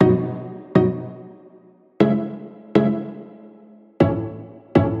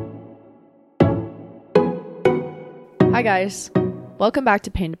Hi guys, welcome back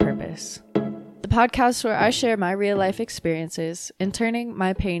to Pain to Purpose, the podcast where I share my real life experiences in turning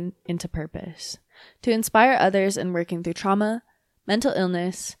my pain into purpose to inspire others in working through trauma, mental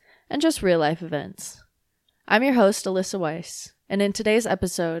illness, and just real life events. I'm your host, Alyssa Weiss, and in today's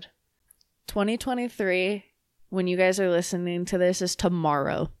episode, 2023, when you guys are listening to this, is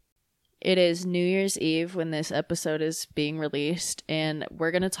tomorrow. It is New Year's Eve when this episode is being released, and we're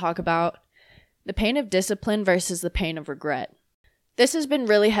going to talk about the pain of discipline versus the pain of regret. This has been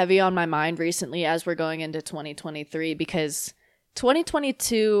really heavy on my mind recently as we're going into 2023 because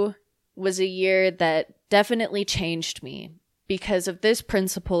 2022 was a year that definitely changed me because of this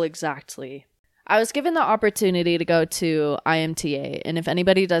principle exactly. I was given the opportunity to go to IMTA, and if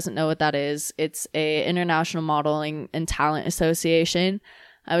anybody doesn't know what that is, it's a International Modeling and Talent Association.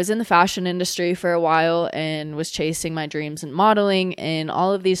 I was in the fashion industry for a while and was chasing my dreams in modeling and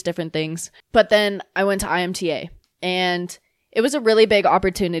all of these different things. But then I went to IMTA, and it was a really big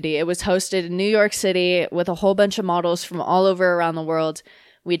opportunity. It was hosted in New York City with a whole bunch of models from all over around the world.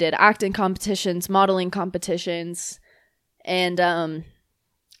 We did acting competitions, modeling competitions, and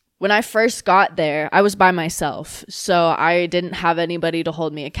when I first got there, I was by myself, so I didn't have anybody to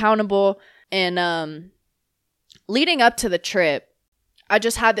hold me accountable. And leading up to the trip, I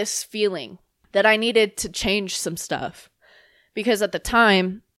just had this feeling that I needed to change some stuff because at the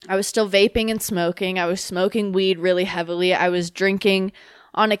time I was still vaping and smoking. I was smoking weed really heavily. I was drinking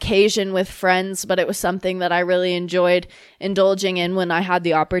on occasion with friends, but it was something that I really enjoyed indulging in when I had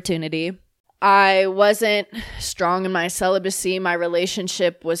the opportunity. I wasn't strong in my celibacy. My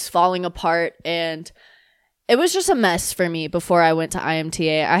relationship was falling apart, and it was just a mess for me before I went to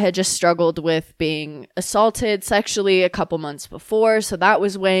IMTA. I had just struggled with being assaulted sexually a couple months before, so that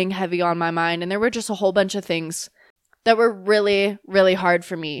was weighing heavy on my mind. And there were just a whole bunch of things that were really, really hard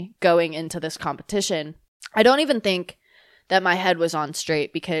for me going into this competition. I don't even think that my head was on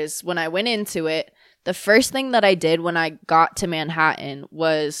straight because when I went into it, the first thing that I did when I got to Manhattan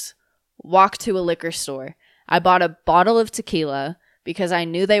was walk to a liquor store. I bought a bottle of tequila because I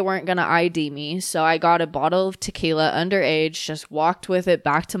knew they weren't going to ID me. So I got a bottle of tequila underage, just walked with it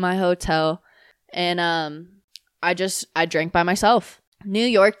back to my hotel. And I drank by myself. New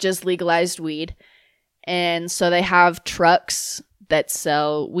York just legalized weed. And so they have trucks that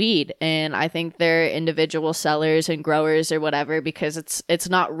sell weed. And I think they're individual sellers and growers or whatever because it's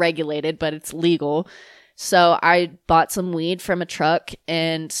not regulated, but it's legal. So I bought some weed from a truck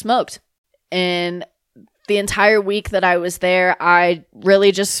and smoked. And the entire week that I was there, I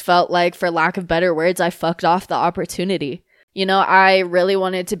really just felt like, for lack of better words, I fucked off the opportunity. You know, I really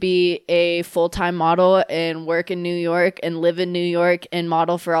wanted to be a full-time model and work in New York and live in New York and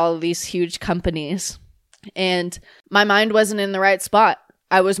model for all of these huge companies. And my mind wasn't in the right spot.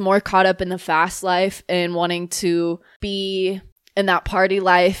 I was more caught up in the fast life and wanting to be in that party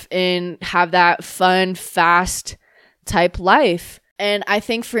life and have that fun, fast type life. And I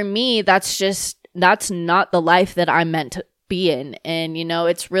think for me, that's not the life that I'm meant to be in. And, you know,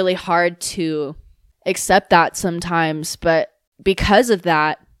 it's really hard to accept that sometimes. But because of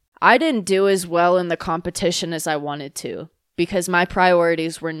that, I didn't do as well in the competition as I wanted to because my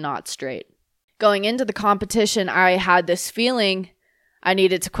priorities were not straight. Going into the competition, I had this feeling I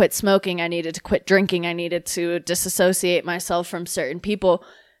needed to quit smoking. I needed to quit drinking. I needed to disassociate myself from certain people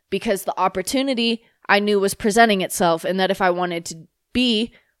because the opportunity I knew was presenting itself, and that if I wanted to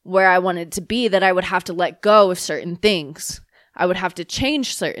be where I wanted to be, that I would have to let go of certain things. I would have to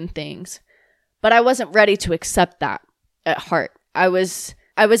change certain things. But I wasn't ready to accept that at heart. I was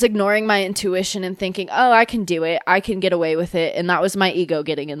ignoring my intuition and thinking, oh, I can do it. I can get away with it. And that was my ego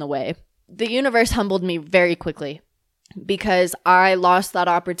getting in the way. The universe humbled me very quickly because I lost that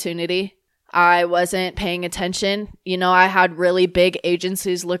opportunity. I wasn't paying attention. You know, I had really big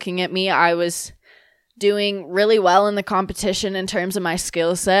agencies looking at me. I was doing really well in the competition in terms of my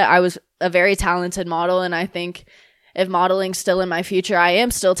skill set. I was a very talented model, and I think if modeling's still in my future, I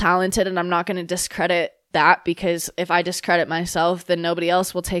am still talented, and I'm not going to discredit that because if I discredit myself, then nobody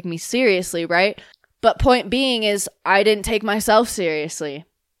else will take me seriously, right? But point being is I didn't take myself seriously,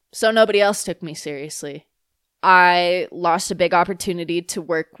 so nobody else took me seriously. I lost a big opportunity to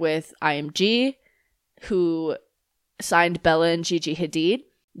work with IMG, who signed Bella and Gigi Hadid.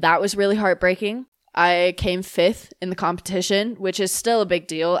 That was really heartbreaking. I came 5th in the competition, which is still a big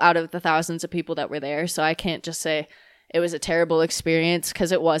deal out of the thousands of people that were there. So I can't just say it was a terrible experience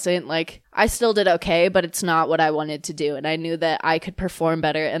because it wasn't. Like, I still did okay, but it's not what I wanted to do. And I knew that I could perform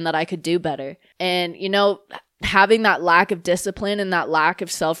better and that I could do better. And, you know, having that lack of discipline and that lack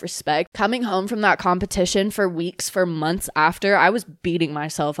of self-respect, coming home from that competition for weeks, for months after, I was beating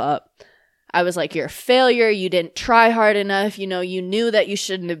myself up. I was like, you're a failure. You didn't try hard enough. You knew that you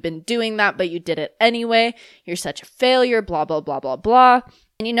shouldn't have been doing that, but you did it anyway. You're such a failure, blah, blah, blah, blah, blah.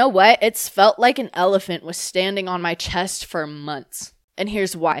 And you know what? It's felt like an elephant was standing on my chest for months. And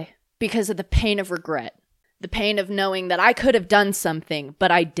here's why. Because of the pain of regret. The pain of knowing that I could have done something,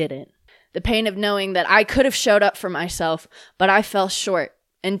 but I didn't. The pain of knowing that I could have showed up for myself, but I fell short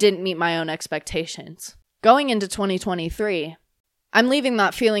and didn't meet my own expectations. Going into 2023, I'm leaving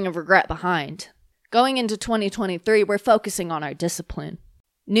that feeling of regret behind. Going into 2023, we're focusing on our discipline.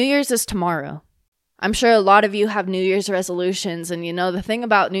 New Year's is tomorrow. I'm sure a lot of you have New Year's resolutions, and the thing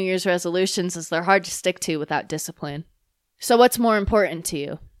about New Year's resolutions is they're hard to stick to without discipline. So what's more important to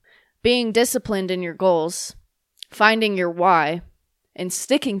you? Being disciplined in your goals, finding your why, and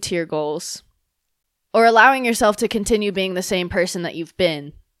sticking to your goals, or allowing yourself to continue being the same person that you've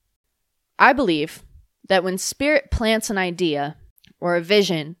been? I believe that when spirit plants an idea or a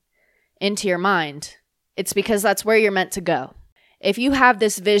vision into your mind, it's because that's where you're meant to go. If you have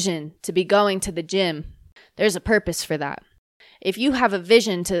this vision to be going to the gym, there's a purpose for that. If you have a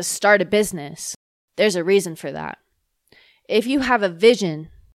vision to start a business, there's a reason for that. If you have a vision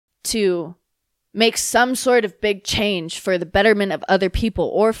to make some sort of big change for the betterment of other people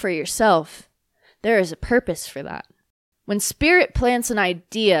or for yourself, there is a purpose for that. When spirit plants an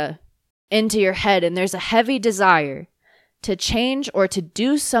idea into your head and there's a heavy desire to change or to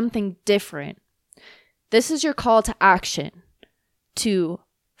do something different, this is your call to action, to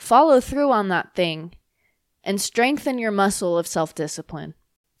follow through on that thing and strengthen your muscle of self-discipline.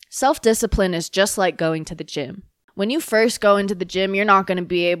 Self-discipline is just like going to the gym. When you first go into the gym, you're not going to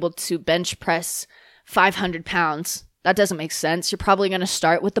be able to bench press 500 pounds. That doesn't make sense. You're probably going to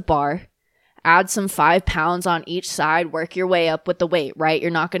start with the bar, add some 5 pounds on each side, work your way up with the weight, right?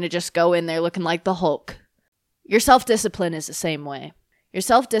 You're not going to just go in there looking like the Hulk. Your self-discipline is the same way. Your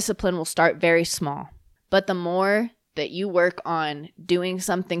self-discipline will start very small, but the more that you work on doing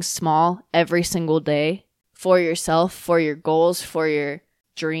something small every single day for yourself, for your goals, for your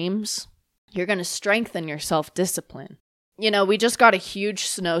dreams, you're going to strengthen your self-discipline. We just got a huge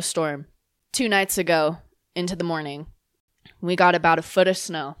snowstorm 2 nights ago into the morning. We got about a foot of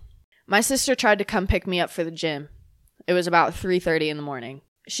snow. My sister tried to come pick me up for the gym. It was about 3:30 in the morning.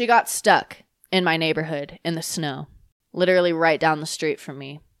 She got stuck in my neighborhood in the snow, literally right down the street from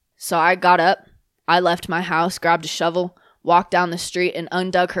me. So I got up, I left my house, grabbed a shovel, walked down the street, and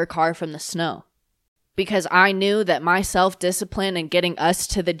undug her car from the snow. Because I knew that my self-discipline and getting us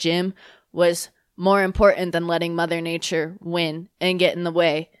to the gym was more important than letting Mother Nature win and get in the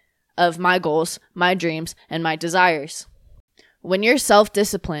way of my goals, my dreams, and my desires. When your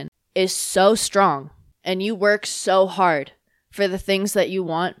self-discipline is so strong and you work so hard for the things that you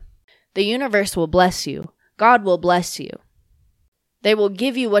want, the universe will bless you. God will bless you. They will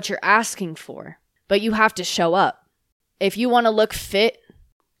give you what you're asking for, but you have to show up. If you want to look fit,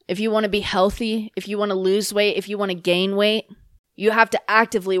 if you want to be healthy, if you want to lose weight, if you want to gain weight, you have to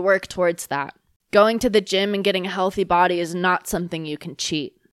actively work towards that. Going to the gym and getting a healthy body is not something you can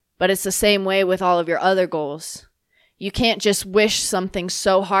cheat. But it's the same way with all of your other goals. You can't just wish something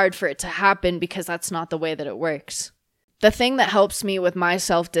so hard for it to happen, because that's not the way that it works. The thing that helps me with my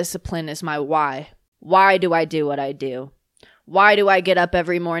self-discipline is my why. Why do I do what I do? Why do I get up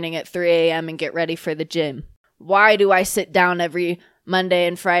every morning at 3 a.m. and get ready for the gym? Why do I sit down every Monday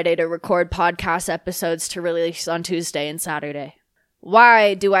and Friday to record podcast episodes to release on Tuesday and Saturday?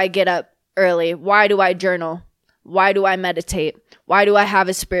 Why do I get up early? Why do I journal? Why do I meditate? Why do I have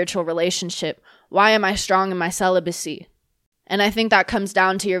a spiritual relationship? Why am I strong in my celibacy? And I think that comes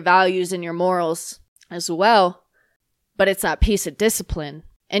down to your values and your morals as well. But it's that piece of discipline.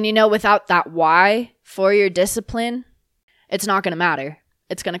 And without that why for your discipline, it's not going to matter.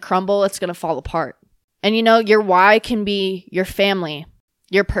 It's going to crumble. It's going to fall apart. And your why can be your family,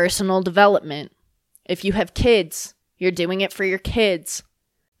 your personal development. If you have kids, you're doing it for your kids.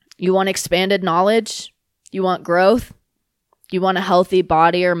 You want expanded knowledge? You want growth? You want a healthy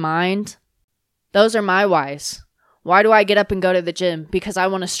body or mind? Those are my whys. Why do I get up and go to the gym? Because I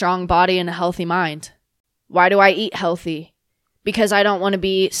want a strong body and a healthy mind. Why do I eat healthy? Because I don't want to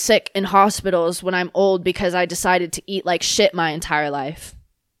be sick in hospitals when I'm old because I decided to eat like shit my entire life.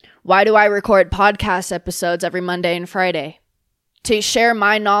 Why do I record podcast episodes every Monday and Friday? To share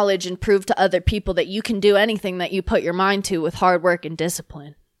my knowledge and prove to other people that you can do anything that you put your mind to with hard work and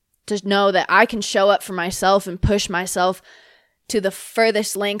discipline. To know that I can show up for myself and push myself to the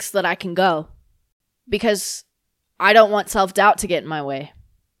furthest lengths that I can go. Because I don't want self-doubt to get in my way.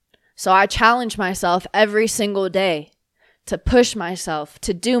 So I challenge myself every single day to push myself,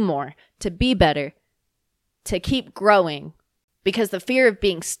 to do more, to be better, to keep growing, because the fear of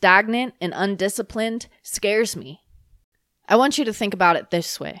being stagnant and undisciplined scares me. I want you to think about it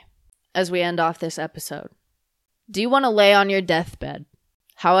this way as we end off this episode. Do you want to lay on your deathbed,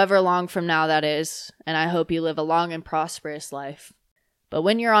 however long from now that is, and I hope you live a long and prosperous life, but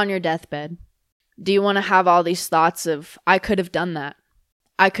when you're on your deathbed, do you want to have all these thoughts of, I could have done that.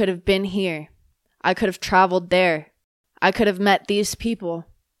 I could have been here. I could have traveled there. I could have met these people.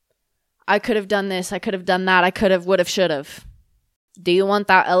 I could have done this. I could have done that. I could have, would have, should have. Do you want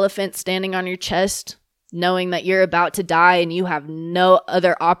that elephant standing on your chest, knowing that you're about to die and you have no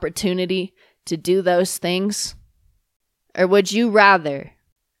other opportunity to do those things? Or would you rather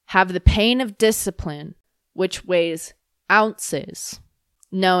have the pain of discipline, which weighs ounces,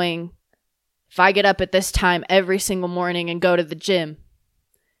 knowing if I get up at this time every single morning and go to the gym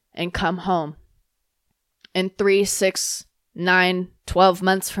and come home, in 3, 6, 9, 12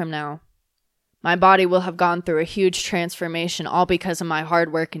 months from now, my body will have gone through a huge transformation all because of my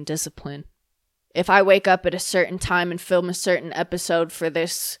hard work and discipline. If I wake up at a certain time and film a certain episode for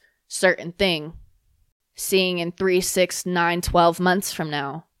this certain thing, seeing in 3, 6, 9, 12 months from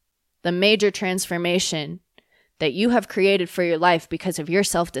now, the major transformation that you have created for your life because of your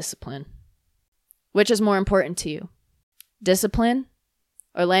self-discipline. Which is more important to you? Discipline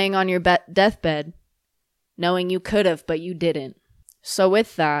or laying on your deathbed knowing you could have but you didn't? So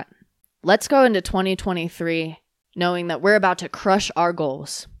with that, let's go into 2023 knowing that we're about to crush our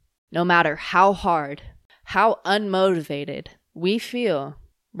goals. No matter how hard, how unmotivated we feel,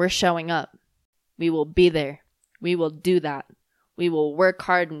 we're showing up. We will be there. We will do that. We will work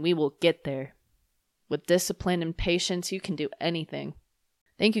hard and we will get there. With discipline and patience, you can do anything.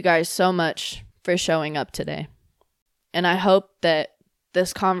 Thank you guys so much for showing up today. And I hope that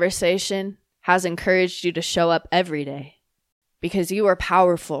this conversation has encouraged you to show up every day, because you are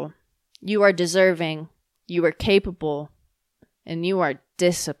powerful, you are deserving, you are capable, and you are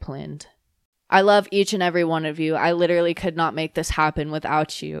disciplined. I love each and every one of you. I literally could not make this happen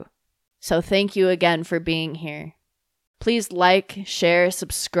without you. So thank you again for being here. Please like, share,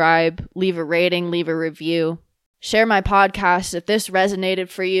 subscribe, leave a rating, leave a review. Share my podcast if this resonated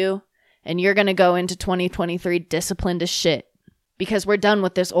for you and you're going to go into 2023 disciplined as shit. Because we're done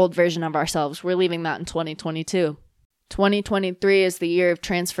with this old version of ourselves. We're leaving that in 2022. 2023 is the year of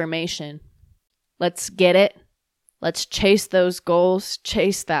transformation. Let's get it. Let's chase those goals,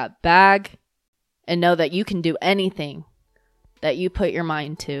 chase that bag, and know that you can do anything that you put your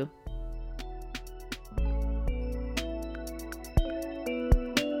mind to.